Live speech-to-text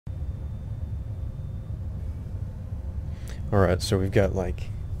Alright, so we've got like,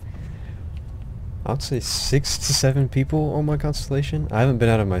 I'd say 6 to 7 people on my Constellation. I haven't been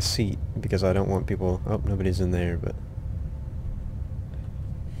out of my seat because I don't want people... Oh, nobody's in there, but...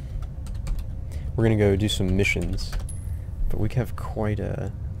 We're gonna go do some missions. But we have quite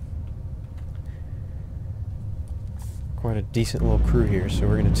a decent little crew here, so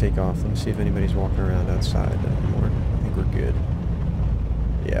we're gonna take off. Let me see if anybody's walking around outside anymore. I think we're good.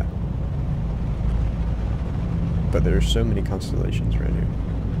 Yeah. But there are so many constellations right here.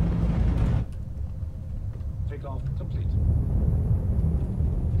 Take off complete.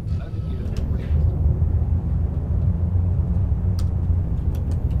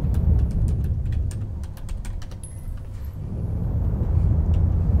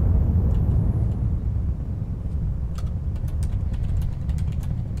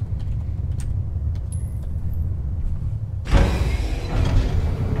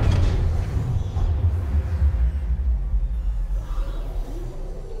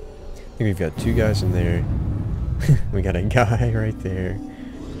 I think we've got 2 guys in there. We got a guy right there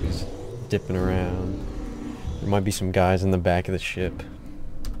who's dipping around. There might be some guys in the back of the ship.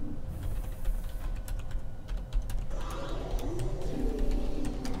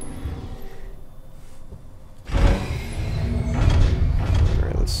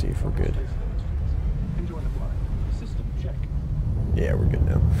 Alright, let's see if we're good. Yeah, we're good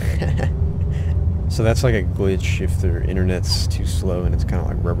now. So that's like a glitch if their internet's too slow and it's kind of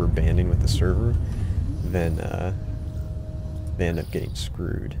like rubber banding with the server, then they end up getting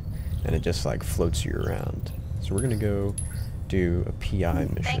screwed and it just like floats you around. So we're gonna go do a PI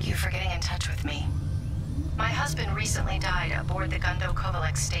mission. Thank you for getting in touch with me. My husband recently died aboard the Gundo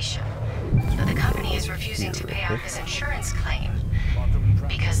Kovalex station, but the company is refusing to pay out his insurance claim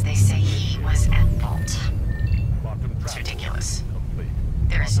because they say he was at fault. It's ridiculous.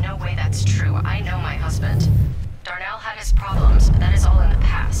 There is no way that's true. I know my husband. Darnell had his problems, but that is all in the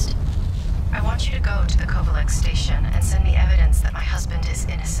past. I want you to go to the Kovalex station and send me evidence that my husband is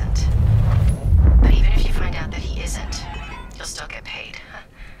innocent. But even if you find out that he isn't, you'll still get paid.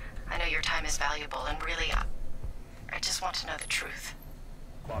 I know your time is valuable, and really, I just want to know the truth.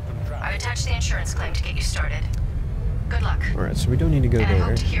 I've attached the insurance claim to get you started. Good luck. Alright, so we don't need to go and there. I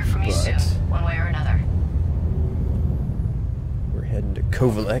hope to hear from you soon, one way or another. Heading to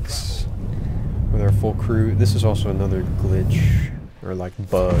Kovalex with our full crew. This is also another glitch or like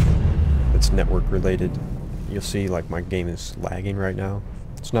bug that's network related. You'll see like my game is lagging right now.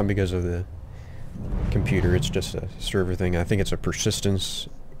 It's not because of the computer, it's just a server thing. I think it's a persistence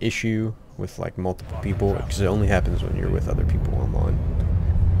issue with like multiple people because it only happens when you're with other people online.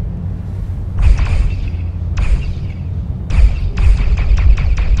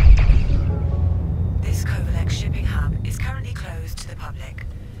 This Kovalex shipping hub is currently closed to the public.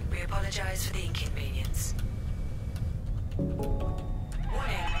 We apologize for the inconvenience.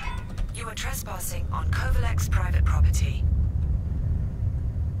 Warning. You are trespassing on Kovalex private property.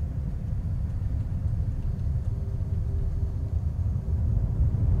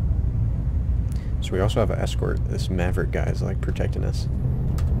 So we also have an escort. This Maverick guy is like protecting us.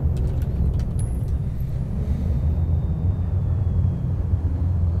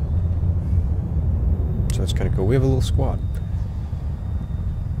 So that's kind of cool. We have a little squad.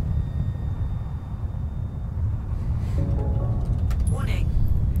 Warning.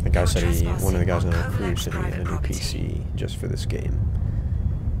 The guy said one of the guys on our crew said he had a new PC just for this game.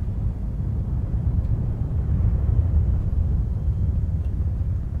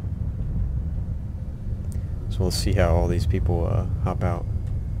 So we'll see how all these people hop out.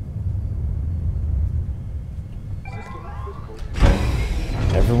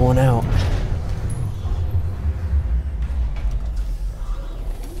 Everyone out.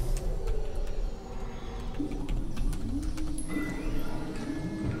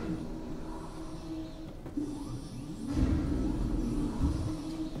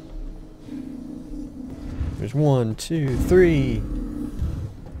 There's 1, 2, 3.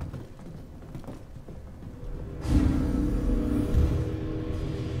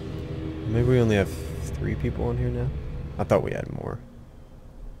 Maybe we only have 3 people on here now? I thought we had more.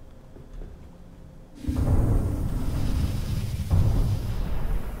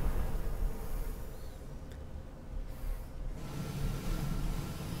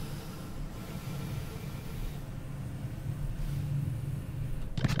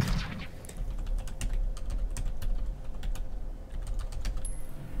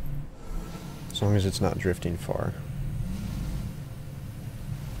 As long as it's not drifting far.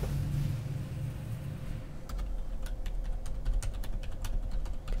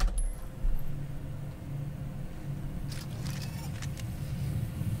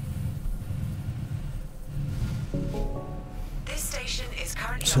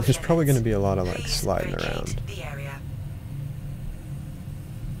 So there's probably going to be a lot of like sliding around. The area.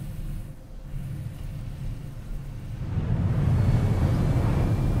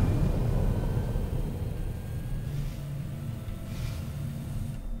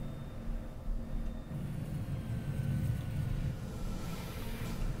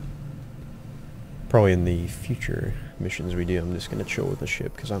 Probably in the future missions we do, I'm just going to chill with the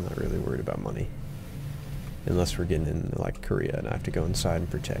ship because I'm not really worried about money. Unless we're getting into like Korea and I have to go inside and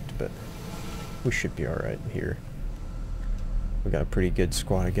protect, but we should be alright here. We got a pretty good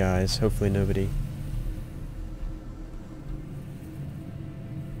squad of guys, hopefully nobody.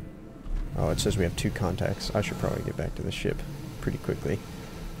 Oh, it says we have 2 contacts. I should probably get back to the ship pretty quickly.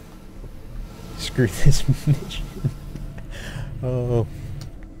 Screw this mission. Oh.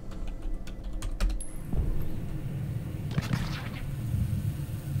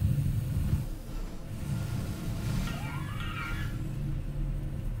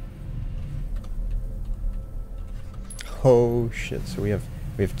 Oh shit, so we have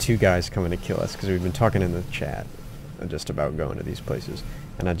 2 guys coming to kill us because we've been talking in the chat just about going to these places,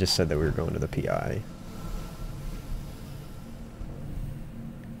 and I just said that we were going to the PI.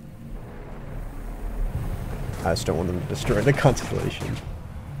 I just don't want them to destroy the Constellation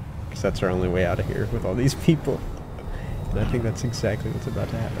because that's our only way out of here with all these people, and I think that's exactly what's about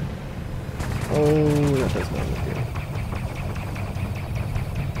to happen. Oh, that does not look good.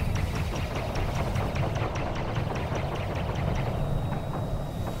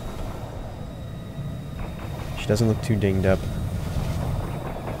 She doesn't look too dinged up.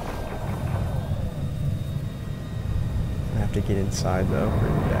 I have to get inside though,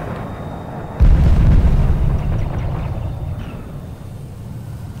 really bad.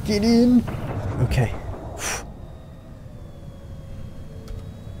 Get in! Okay.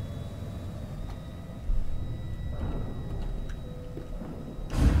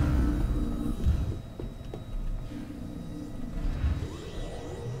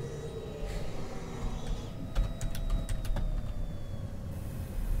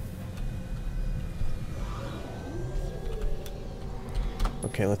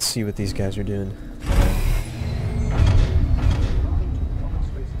 Okay, let's see what these guys are doing.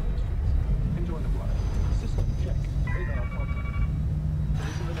 Enjoy the flight. System check. Radar contact.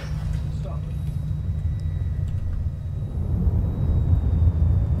 Position the next. Start.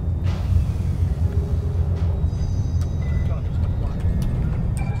 Targets acquired.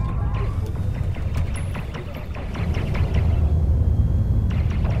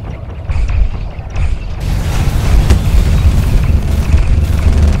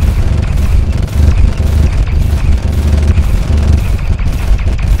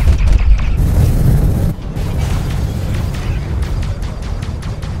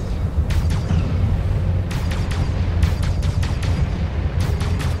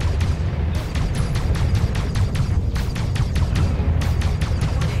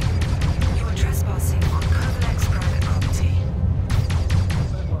 You are trespassing on Covalex's private property.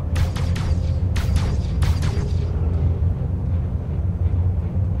 Targets acquired.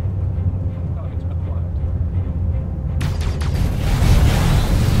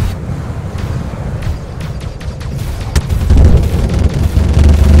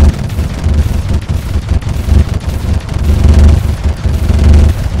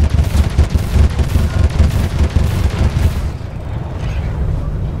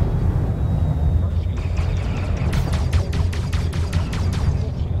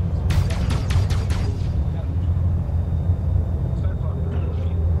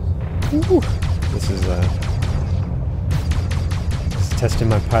 Woo. This is testing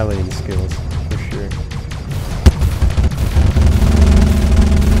my piloting skills for sure.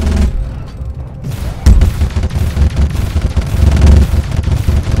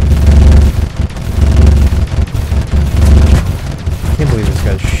 I can't believe this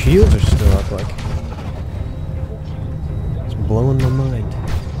guy's shields are still up, like it's blowing my mind.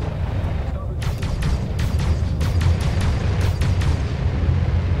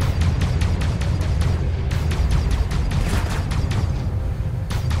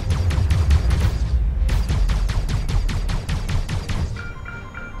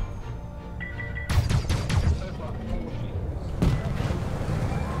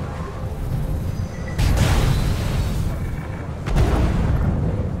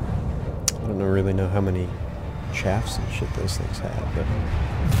 I don't really know how many shafts and shit those things have, but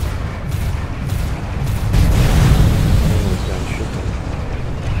those guys should do.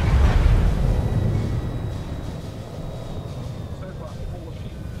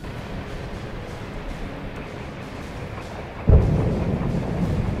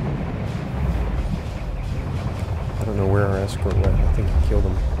 I don't know where our Escort wet. I think he killed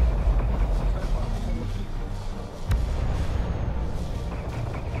him.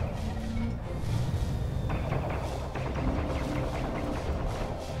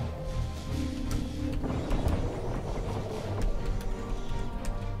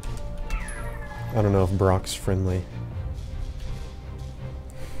 I don't know if Brock's friendly.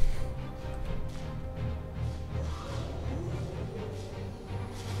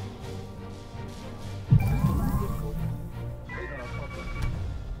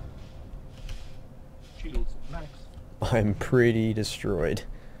 Shields max. I'm pretty destroyed.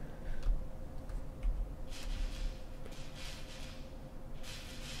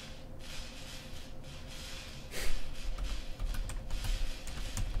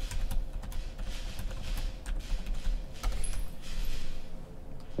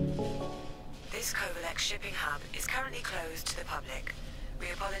 This Covolex shipping hub is currently closed to the public. We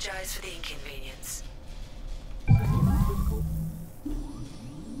apologize for the inconvenience.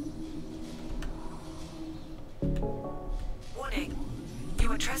 Warning.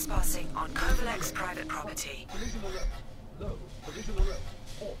 You are trespassing on Covolex private property. Collision alert. Low. Collision alert.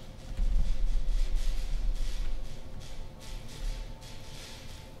 Port.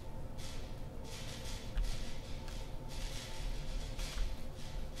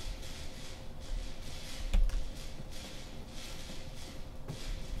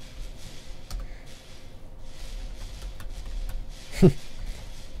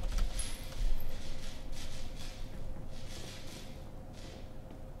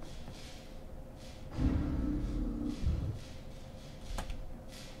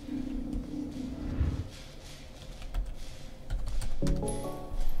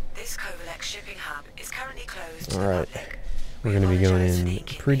 This Covolex shipping hub is currently closed to All the right, public. we're We gonna be going apologize for the in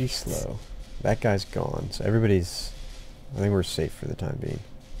pretty inconvenience. slow. That guy's gone, so everybody's. I think we're safe for the time being.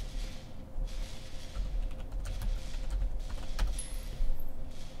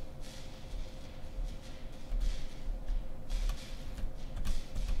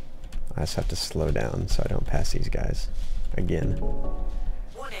 I just have to slow down so I don't pass these guys again.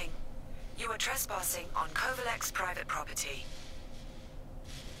 Warning. You are trespassing on Covolex private property.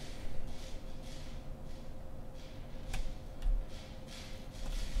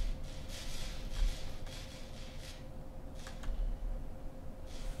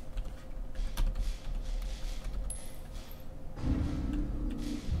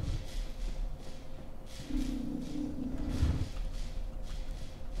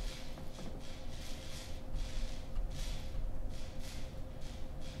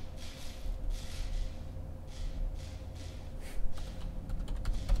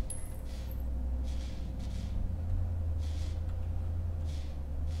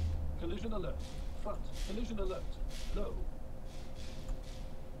 Collision alert. Front. Collision alert. Low.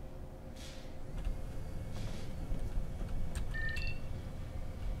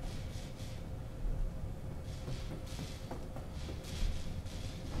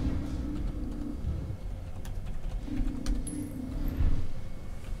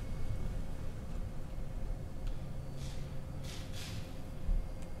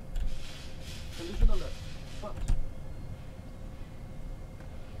 Collision alert. Front.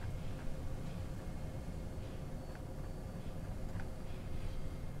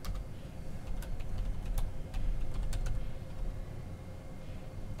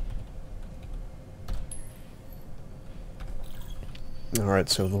 Alright,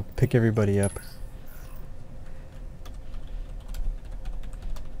 so they'll pick everybody up.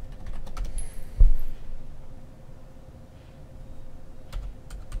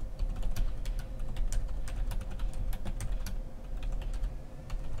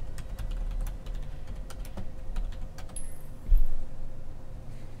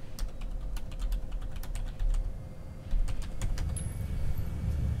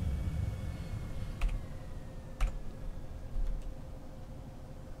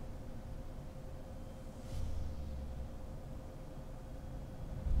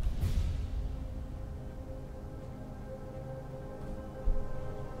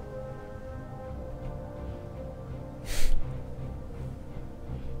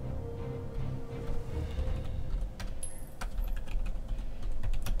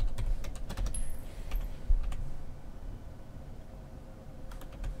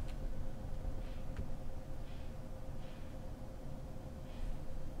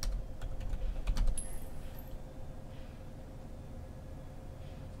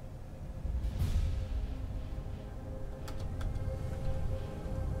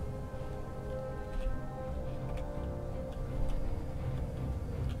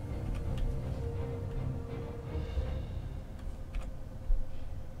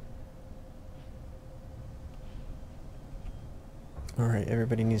 Alright,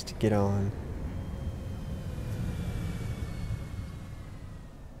 everybody needs to get on.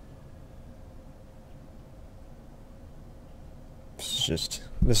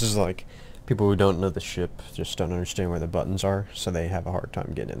 This is like, people who don't know the ship just don't understand where the buttons are, so they have a hard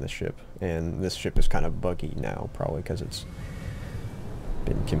time getting in the ship. And this ship is kind of buggy now, probably because it's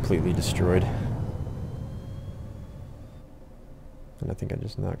been completely destroyed. And I think I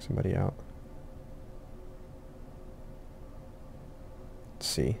just knocked somebody out. Let's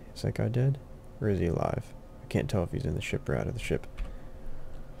see, is that guy dead? Or is he alive? I can't tell if he's in the ship or out of the ship.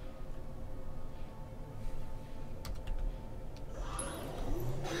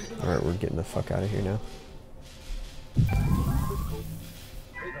 Alright, we're getting the fuck out of here now.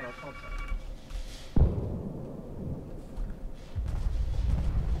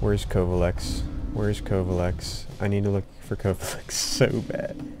 Where's Kovalex? Where's Kovalex? I need to look for Kovalex so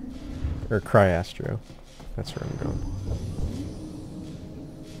bad. Or Cryastro. That's where I'm going.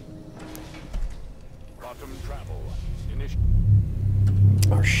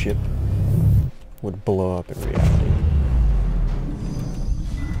 Our ship would blow up in reality.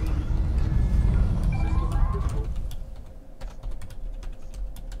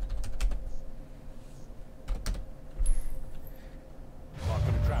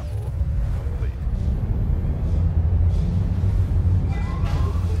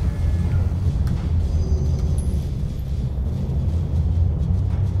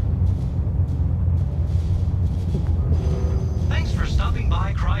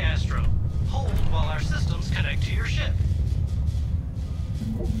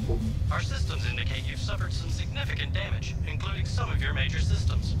 Our systems indicate you've suffered some significant damage, including some of your major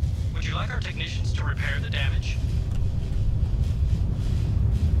systems. Would you like our technicians to repair the damage?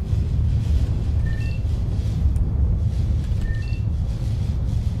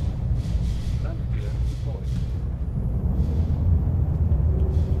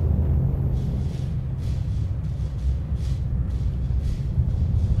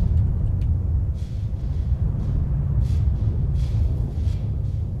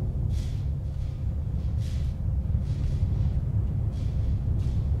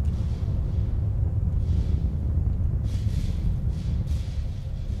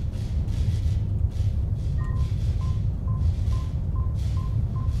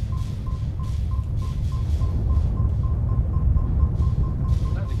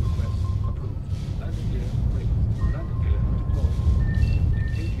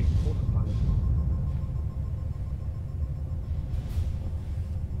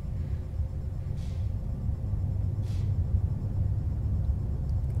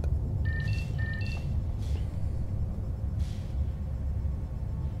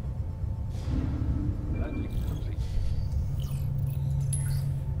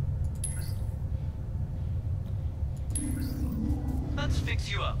 Let's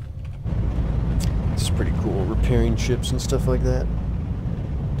fix you up. It's pretty cool, repairing ships and stuff like that.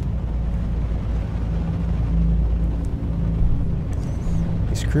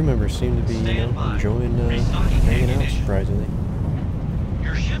 These crew members seem to be, you know, enjoying hanging out, surprisingly.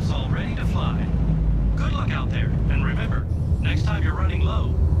 Your ship's all ready to fly. Good luck out there, and remember, next time you're running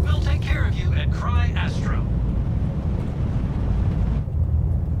low, we'll take care of you at Cryastro.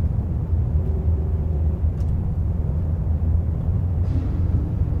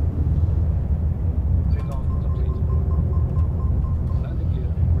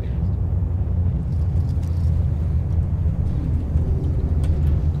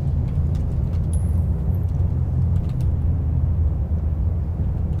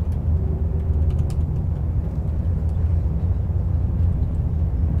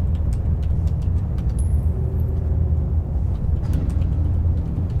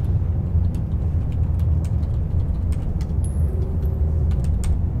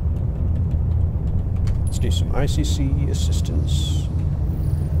 Do some ICC assistance.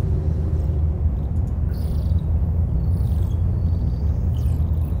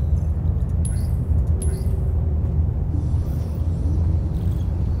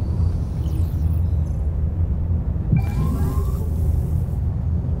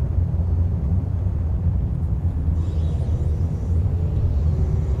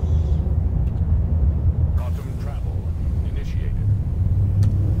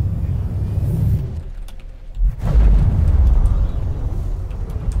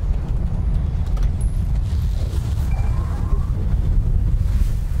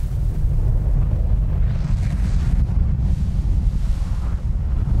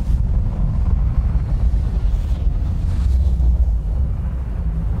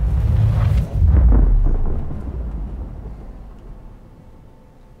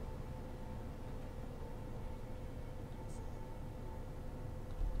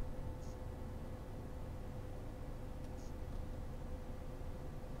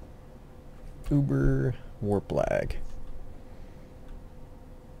 Uber warp lag.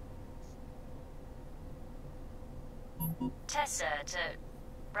 Tessa to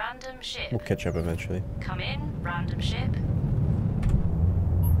random ship. We'll catch up eventually. Come in, random ship.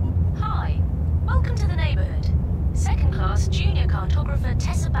 Hi, welcome to the neighborhood. Second class junior cartographer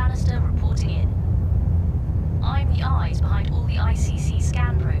Tessa Bannister reporting in. I'm the eyes behind all the ICC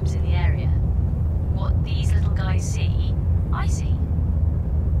scan probes in the area. What these little guys see, I see.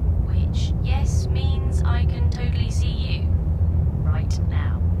 Which, yes, means I can totally see you. Right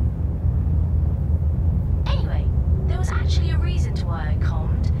now. Anyway, there was actually a reason to why I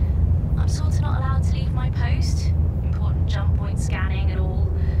commed. I'm sort of not allowed to leave my post. Important jump point scanning and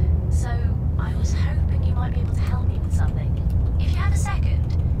all. So, I was hoping you might be able to help me with something. If you have a second,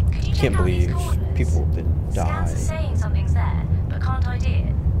 could you check Can't out these believe coordinates? people didn't die Scans are saying something's there, but can't ID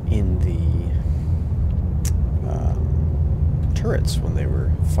it. in the turrets when they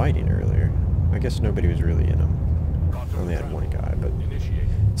were fighting earlier. I guess nobody was really in them. Only had one guy, but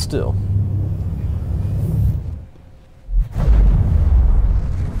still.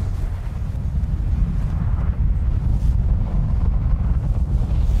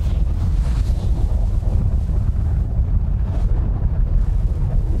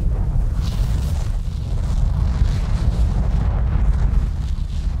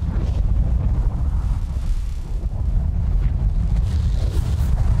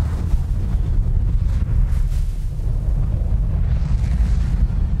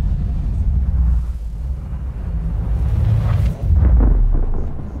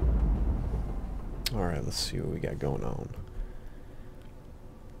 Alright, let's see what we got going on.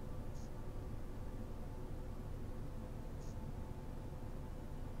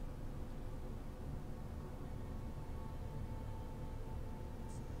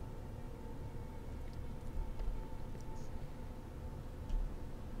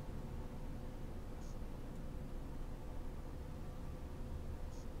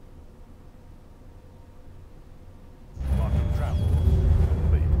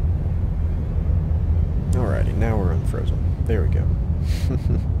 Alrighty, now we're unfrozen. There we go.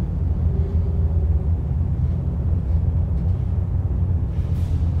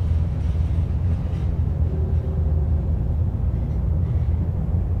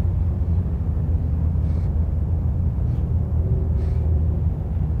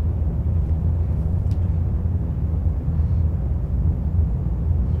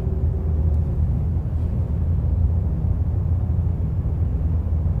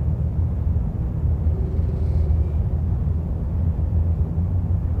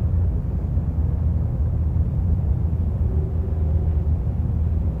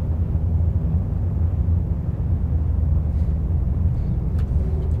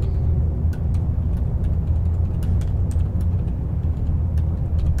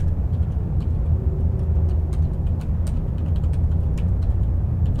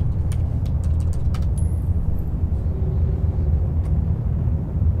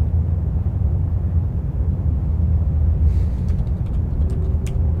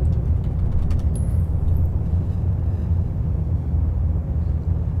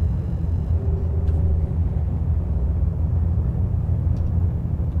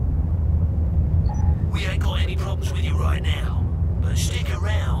 We ain't got any problems with you right now, but stick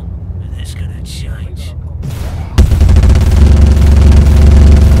around and it's gonna change.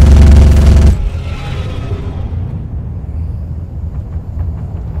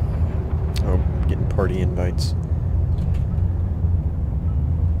 Oh, getting party invites.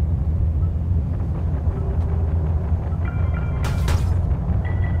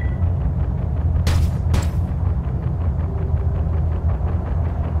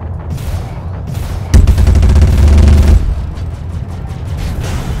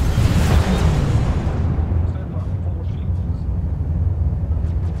 Stand by, 4 sheets.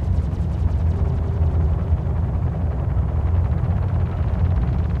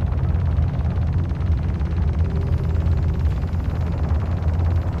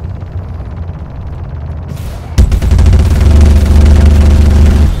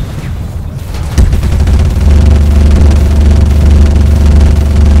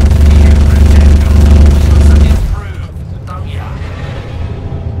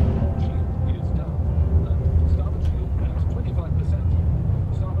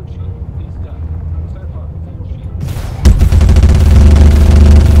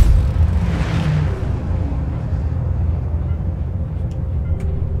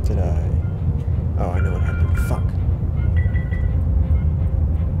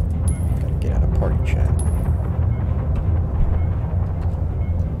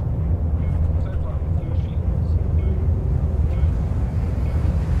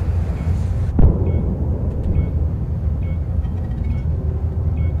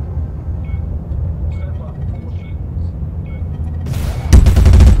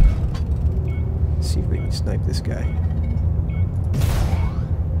 snipe this guy.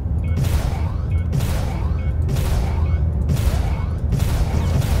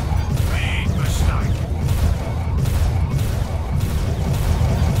 Big mistake.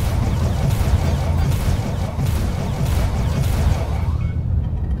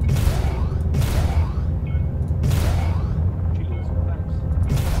 Shields, thanks.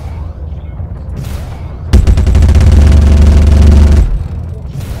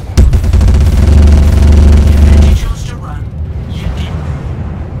 Any chance to run? You did.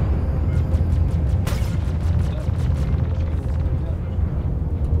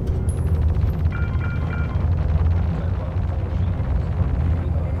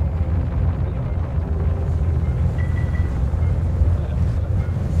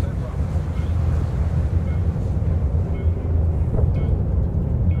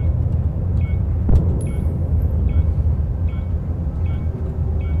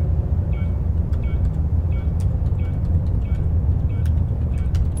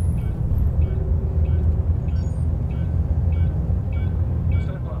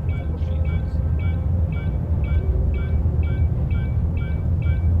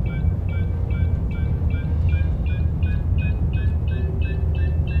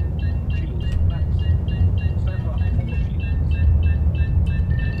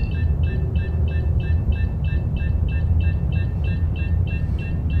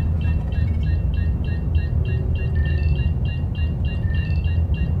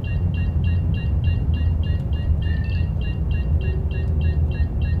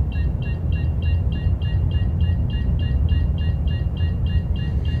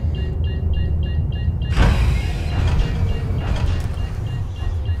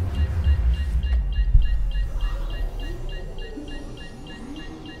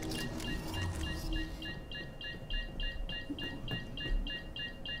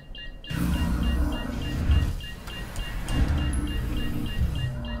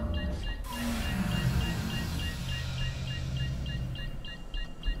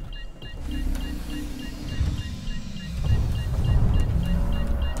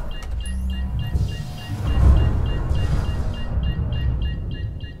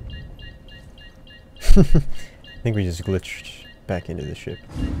 I think we just glitched back into the ship.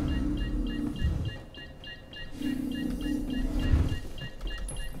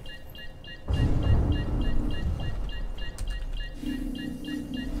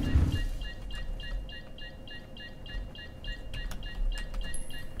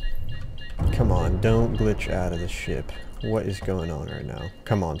 Come on, don't glitch out of the ship. What is going on right now?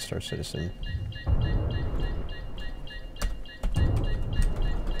 Come on, Star Citizen.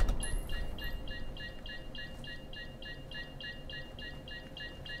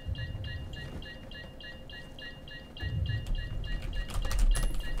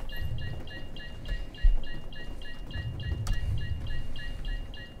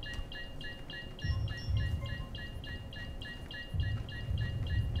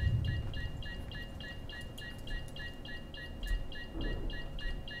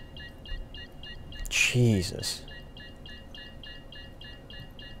 Jesus.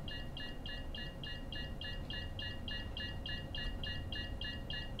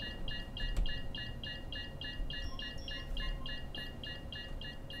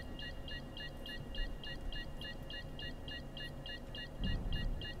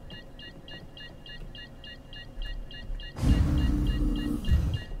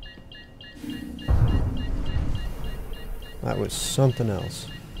 That was something else.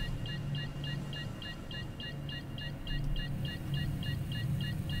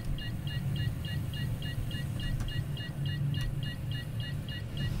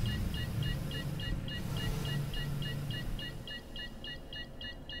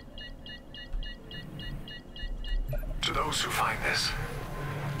 To those who find this,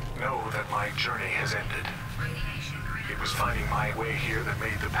 know that my journey has ended. It was finding my way here that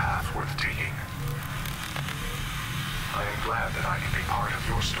made the path worth taking. I am glad that I can be part of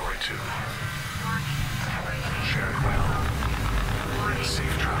your story too. Share it well.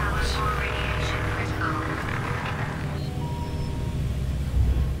 Safe travels.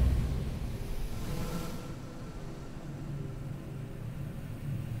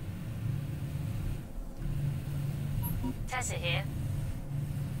 Tessa here.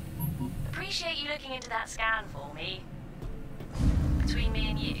 Appreciate you looking into that scan for me. Between me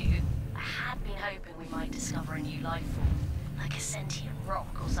and you, I had been hoping we might discover a new life form, like a sentient rock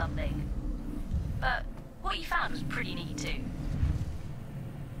or something. But what you found was pretty neat too.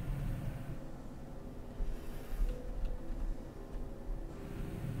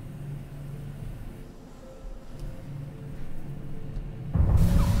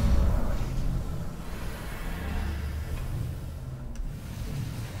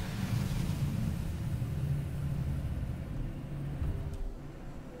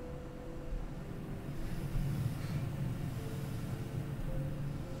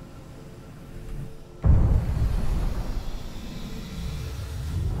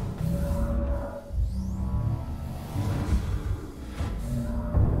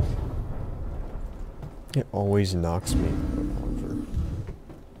 It always knocks me over.